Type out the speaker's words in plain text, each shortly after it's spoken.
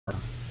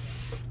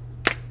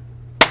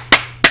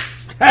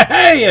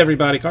Hey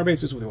everybody, Card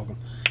Basers with you.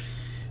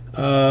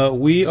 Welcome.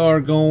 We are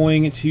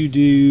going to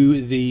do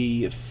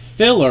the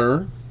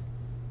filler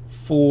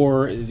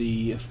for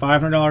the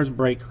 $500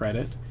 break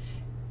credit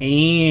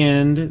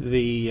and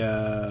the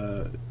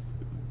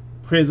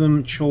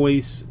Prizm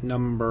choice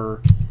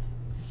number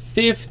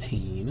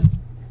 15.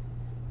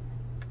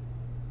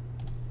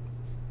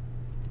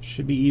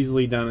 Should be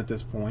easily done at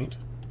this point.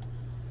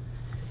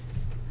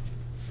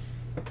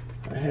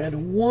 I had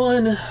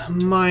one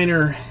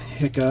minor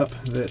hiccup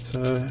that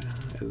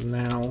is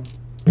now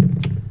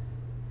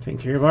taken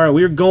care of. All right,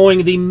 we're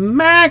going the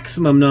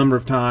maximum number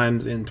of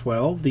times in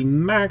 12. The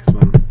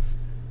maximum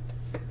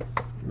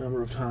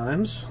number of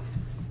times.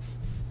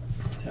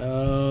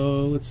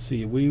 Let's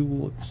see.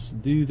 Let's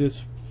do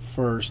this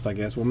first, I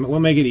guess. We'll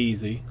make it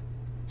easy.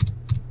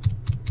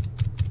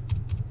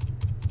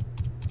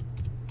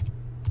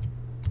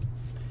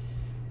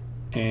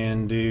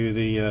 And do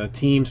the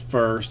teams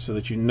first, so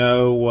that you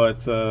know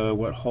what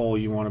hole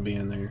you want to be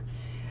in there.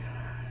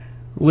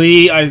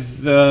 Lee, I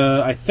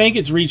think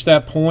it's reached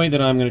that point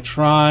that I'm going to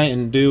try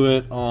and do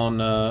it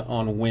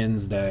on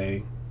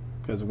Wednesday,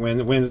 because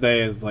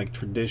Wednesday is like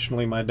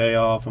traditionally my day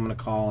off. I'm going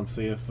to call and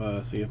see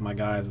if my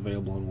guy is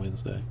available on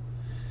Wednesday.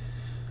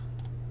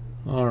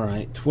 All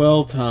right,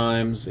 12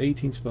 times,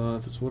 18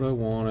 spots. That's what I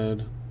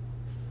wanted.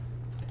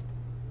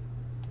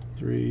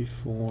 3,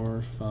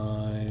 4,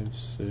 5,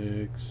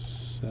 6,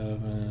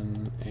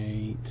 7,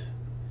 8,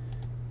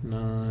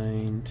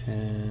 9,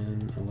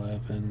 10,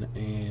 11,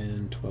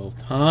 and 12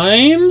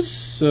 times.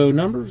 So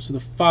numbers of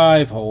the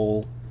 5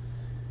 hole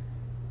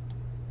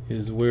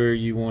is where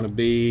you want to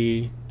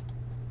be,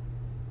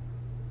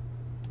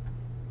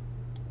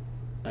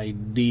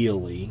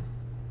 ideally,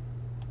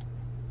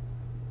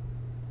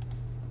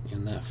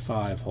 in that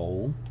 5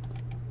 hole.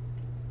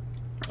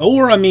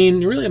 Or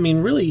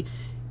really,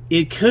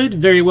 it could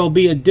very well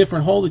be a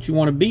different hole that you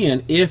want to be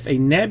in if a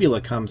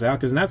nebula comes out,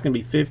 because that's going to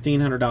be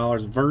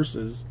 $1,500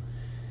 versus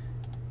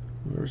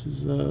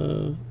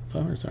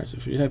 500. Sorry, so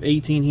should you have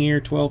 18 here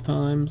 12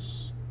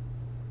 times?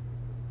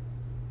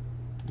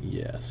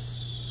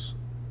 Yes.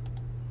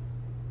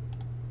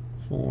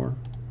 4,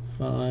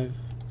 5,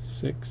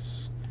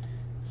 6,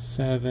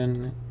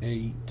 7,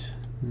 8,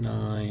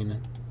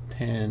 9,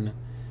 10,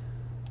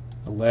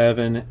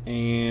 11,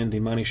 and the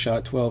money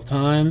shot 12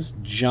 times.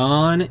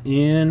 John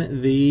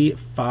in the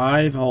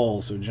 5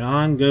 hole. So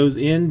John goes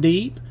in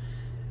deep,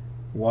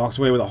 walks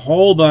away with a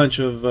whole bunch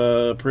of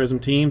Prizm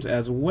teams,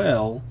 as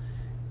well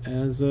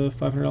as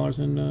 $500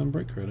 in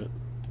break credit.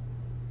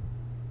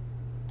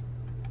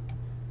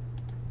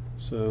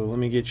 So let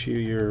me get you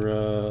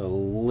your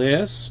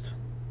list,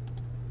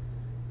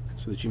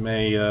 so that you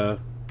may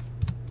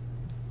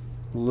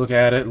look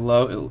at it in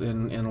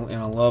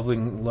a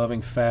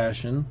loving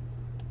fashion.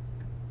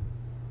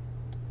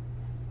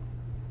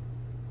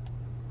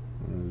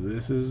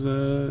 This is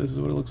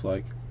what it looks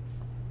like.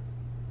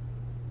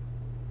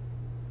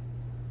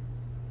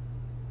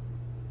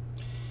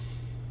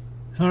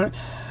 All right.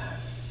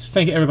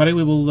 Thank you, everybody.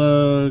 We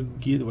will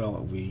get,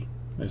 well,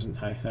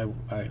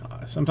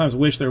 I sometimes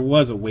wish there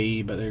was a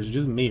we, but there's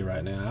just me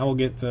right now. I will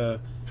get that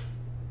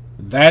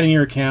in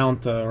your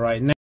account right now.